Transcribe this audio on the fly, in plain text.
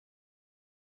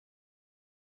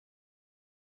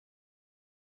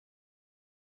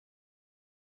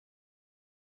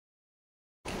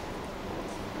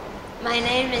My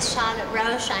name is Charlotte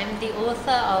Roche. I'm the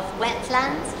author of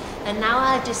Wetlands, and now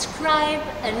I'll describe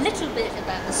a little bit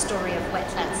about the story of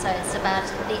Wetlands. So it's about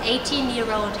the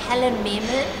 18-year-old Helen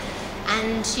Memel,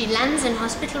 and she lands in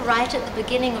hospital right at the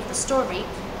beginning of the story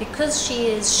because she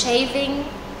is shaving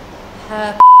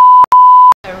her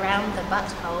around the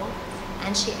butthole,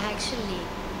 and she actually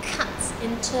cuts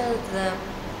into the...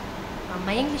 Well,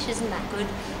 my English isn't that good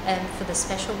for the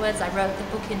special words. I wrote the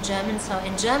book in German, so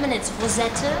in German it's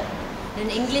Rosette, in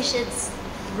English it's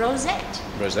rosette.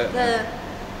 Rosette.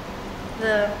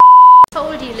 The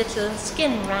foldy little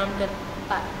skin around the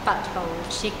butthole.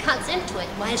 She cuts into it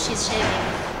while she's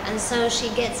shaving, and so she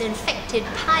gets infected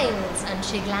piles and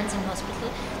she lands in hospital.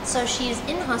 So she's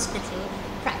in hospital,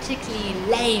 practically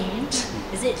lamed.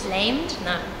 Is it lamed?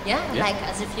 No. Yeah? Like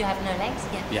as if you have no legs?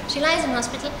 Yeah. She lies in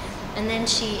hospital, and then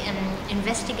she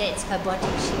investigates her body.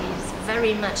 She's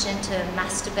very much into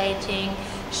masturbating.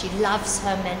 She loves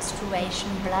her menstruation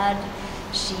blood.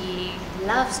 She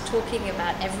loves talking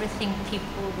about everything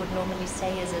people would normally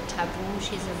say is a taboo.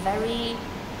 She's a very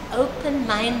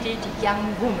open-minded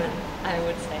young woman, I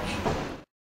would say.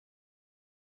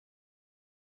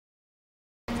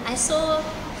 I saw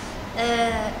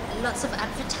lots of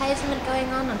advertisement going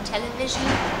on television,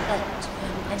 but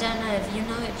I don't know if you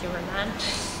know it, you're a man.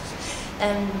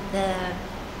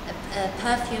 The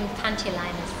perfumed panty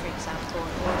liners, for example,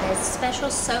 or there's special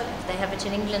soap. They have it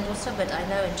in England also, but I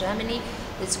know in Germany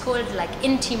it's called like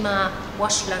Intima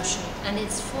wash lotion, and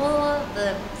it's for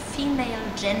the female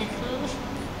genital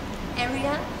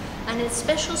area, and it's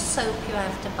special soap you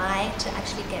have to buy to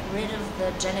actually get rid of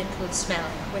the genital smell,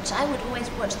 which I would always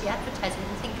watch the advertisement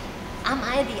and think, am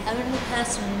I the only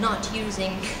person not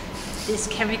using this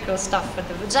chemical stuff for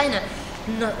the vagina?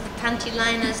 Not the panty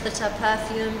liners that are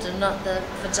perfumed, and not the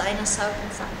vagina soap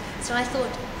and stuff. So I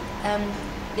thought,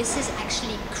 this is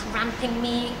actually cramping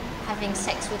me having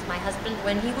sex with my husband.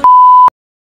 When he would,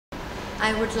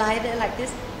 I would lie there like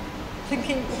this,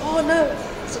 thinking, oh no,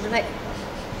 sort of like,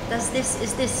 is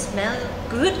this smell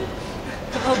good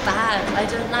or bad? I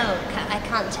don't know. I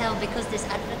can't tell, because these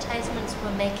advertisements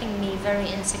were making me very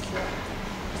insecure.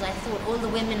 Because I thought all the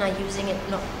women are using it,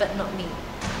 but not me.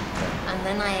 And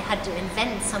then I had to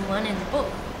invent someone in the book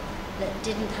that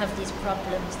didn't have these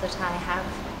problems that I have.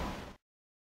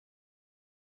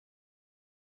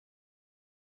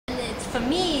 And it's, for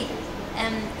me,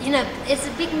 you know, it's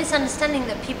a big misunderstanding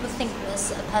that people think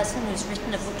a person who's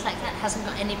written a book like that hasn't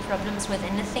got any problems with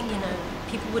anything. You know,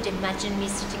 people would imagine me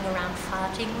sitting around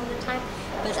farting all the time,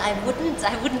 but I wouldn't.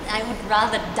 I would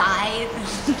rather die.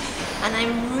 And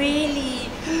I'm really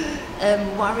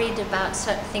worried about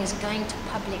certain things, going to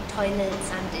public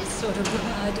toilets, and it's sort of,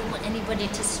 I don't want anybody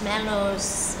to smell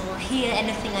or hear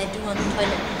anything I do on the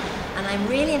toilet. And I'm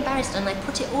really embarrassed, and I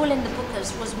put it all in the book.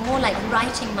 It was more like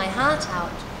writing my heart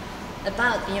out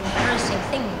about the embarrassing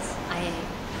things I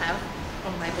have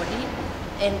on my body,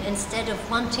 and instead of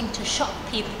wanting to shock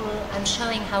people and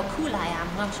showing how cool I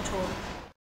am, not at all.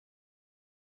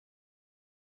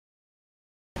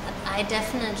 I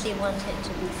definitely wanted to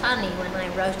be funny when I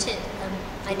wrote it.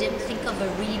 I didn't think of a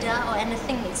reader or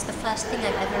anything. It's the first thing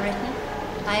I've ever written.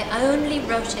 I only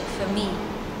wrote it for me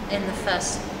in the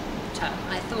first term.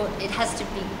 I thought it has to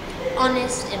be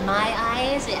honest in my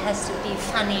eyes, it has to be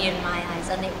funny in my eyes,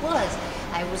 and it was.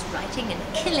 I was writing and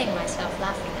killing myself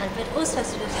laughing, but also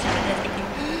sort of sitting there thinking,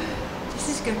 this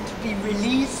is going to be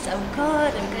released, oh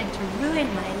God, I'm going to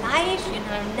ruin my life, you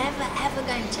know, I'm never ever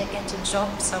going to get a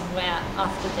job somewhere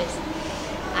after this.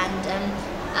 And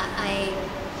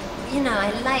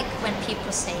I like when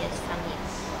people say it's funny,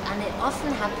 and it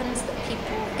often happens that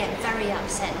people get very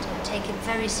upset and take it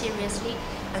very seriously,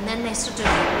 and then they sort of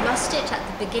lost it at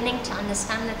the beginning to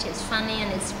understand that it's funny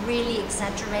and it's really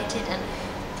exaggerated, and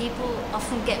people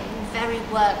often get very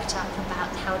worked up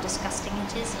about how disgusting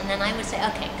it is, and then I would say,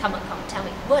 okay, come on, tell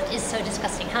me, what is so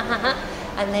disgusting, ha ha ha,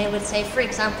 and they would say, for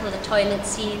example, the toilet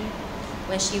scene,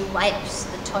 where she wipes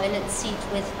the toilet seat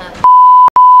with her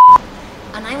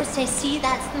and I would say, see,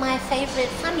 that's my favorite,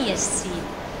 funniest scene.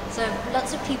 So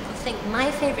lots of people think my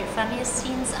favorite, funniest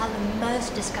scenes are the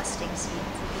most disgusting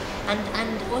scenes.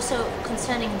 And also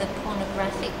concerning the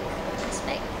pornographic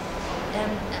aspect,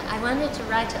 I wanted to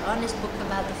write an honest book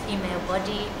about the female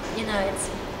body. You know, it's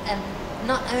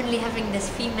not only having this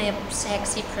female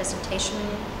sexy presentation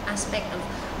aspect of,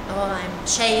 oh, I'm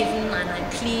shaven and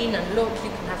I'm clean and look, you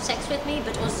can have sex with me,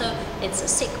 but also it's a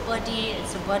sick body,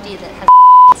 it's a body that has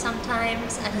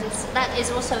sometimes, and that is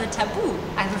also a taboo,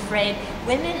 I'm afraid.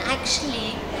 Women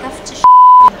actually have to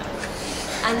you know.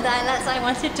 And I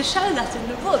wanted to show that in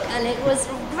the book, and it was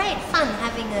great fun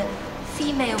having a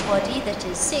female body that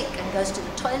is sick and goes to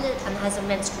the toilet and has a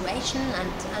menstruation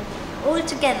and all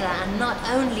together, and not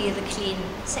only the clean,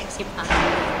 sexy part,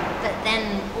 but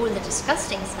then all the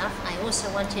disgusting stuff. I also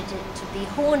wanted it to be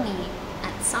horny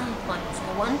at some point.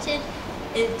 I wanted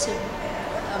it to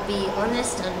be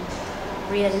honest and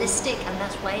realistic, and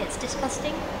that's why it's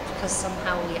disgusting, because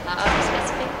somehow we are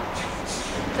disgusting.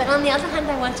 But on the other hand,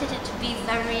 I wanted it to be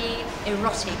very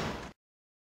erotic.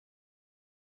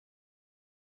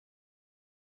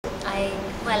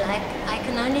 I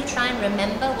can only try and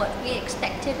remember what we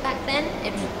expected back then.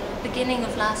 It was the beginning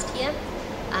of last year,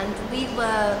 and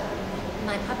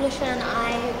my publisher and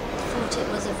I thought it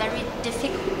was a very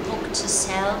difficult book to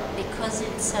sell because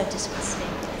it's so disgusting.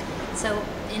 So,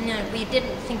 we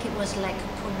didn't think it was like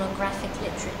pornographic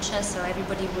literature, so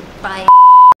everybody would buy it.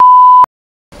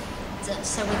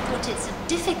 So we thought it's a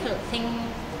difficult thing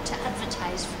to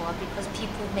advertise for because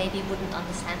people maybe wouldn't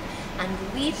understand. And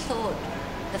we thought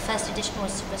the first edition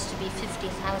was supposed to be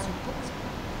 50,000 books.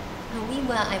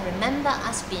 And I remember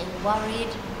us being worried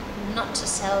not to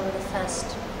sell the first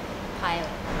pile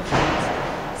of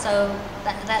books. So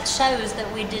that shows that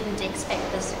we didn't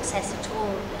expect the success at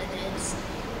all. It's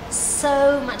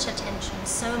so much attention,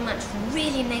 so much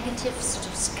really negative, sort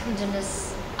of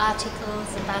scandalous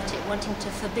articles about it, wanting to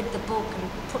forbid the book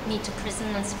and put me to prison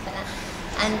and stuff like that.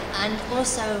 And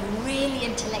also really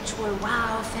intellectual,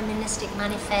 wow, feministic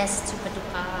manifest, super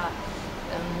duper,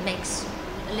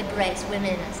 liberates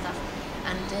women and stuff.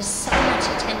 And there's so much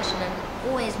attention and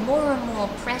always more and more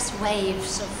press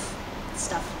waves of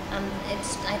stuff. And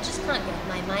I just can't get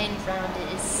my mind around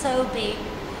it. It's so big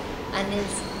and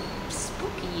it's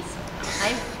spooky.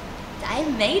 I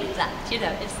made that,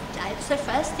 it's the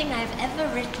first thing I've ever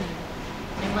written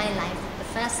in my life. The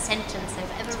first sentence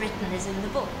I've ever written is in the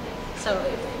book. So,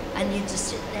 and you just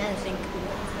sit there and think,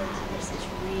 wow, this is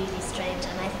really strange.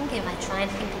 And I think if I try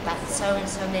and think about so and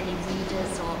so many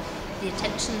readers or the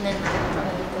attention, then I'll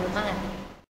probably go mad.